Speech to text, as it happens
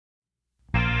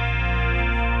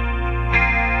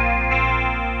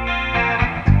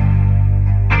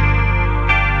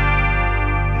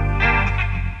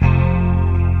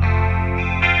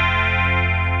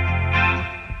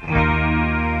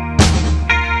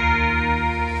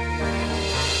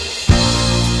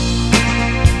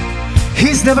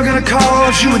He's never gonna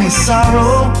cause you any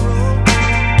sorrow.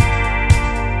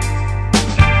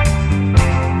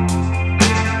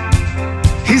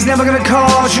 He's never gonna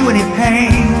cause you any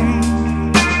pain.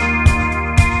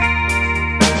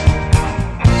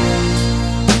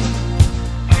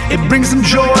 It brings him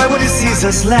joy when he sees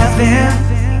us laughing.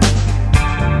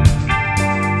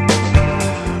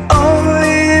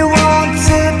 Only want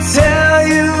to tell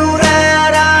you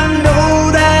that I know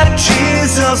that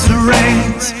Jesus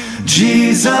reigns.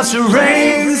 Jesus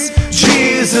reigns.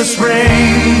 Jesus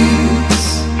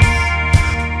reigns.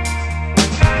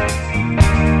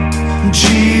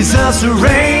 Jesus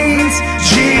reigns.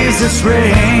 Jesus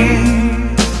reigns.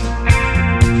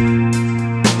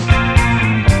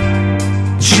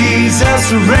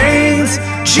 Jesus reigns.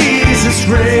 Jesus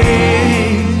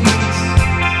reigns.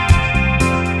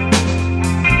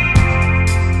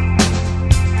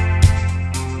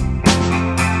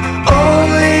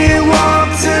 Only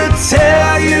want to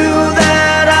tell you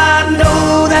that I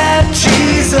know that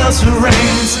Jesus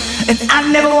reigns. And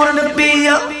I never wanted to be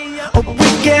a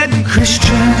wicked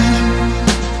Christian.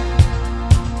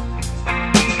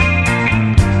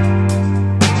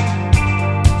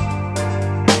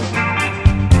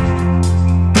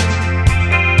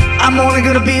 I'm only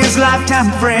gonna be his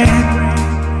lifetime friend.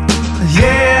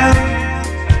 Yeah,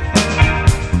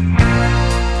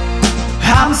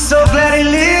 I'm so glad he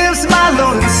lives, my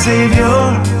Lord and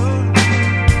Savior.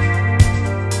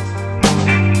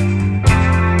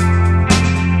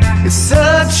 It's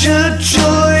such a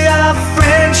joy, our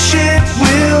friendship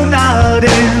will not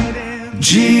end.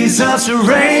 Jesus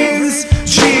reigns.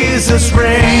 Jesus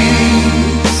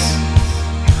reigns.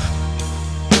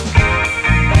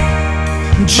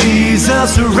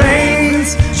 Jesus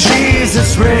reigns.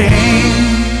 Jesus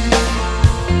reigns.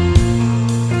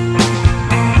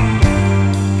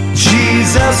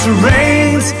 Jesus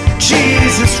reigns.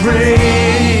 Jesus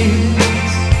reigns.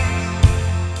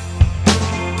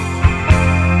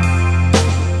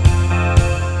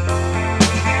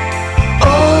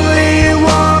 Only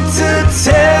want to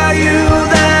tell you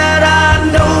that I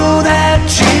know that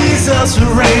Jesus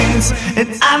reigns. And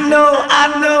I know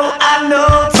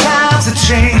times are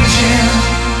changing.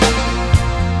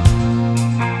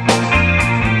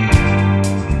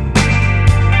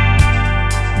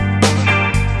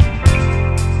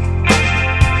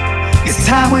 It's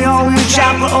time we all reach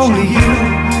out for only you.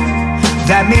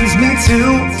 That means me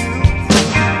too.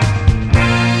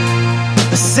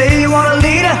 Say you want a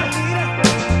leader,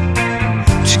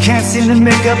 but you can't seem to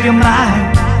make up your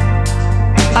mind.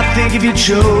 I think if you're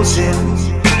chosen,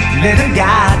 let him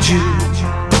guide you.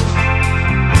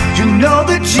 You know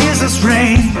that Jesus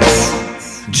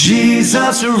reigns.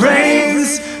 Jesus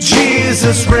reigns.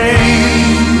 Jesus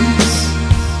reigns.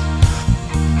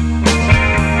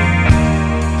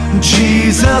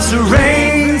 Jesus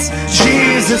reigns.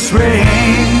 Jesus reigns.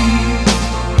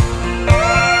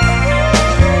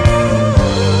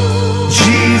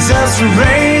 Jesus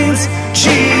reigns.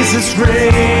 Jesus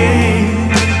reigns.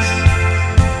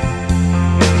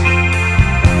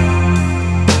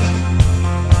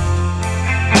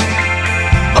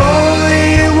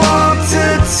 Only want to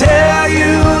tell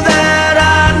you that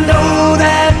I know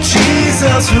that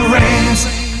Jesus reigns.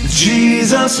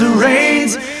 Jesus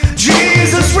reigns.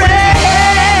 Jesus reigns.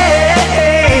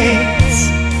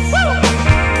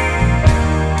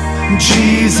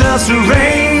 Jesus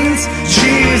reigns.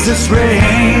 Jesus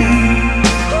reigns.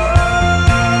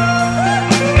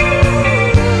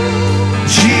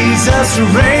 Jesus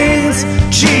reigns.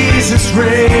 Jesus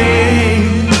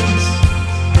reigns.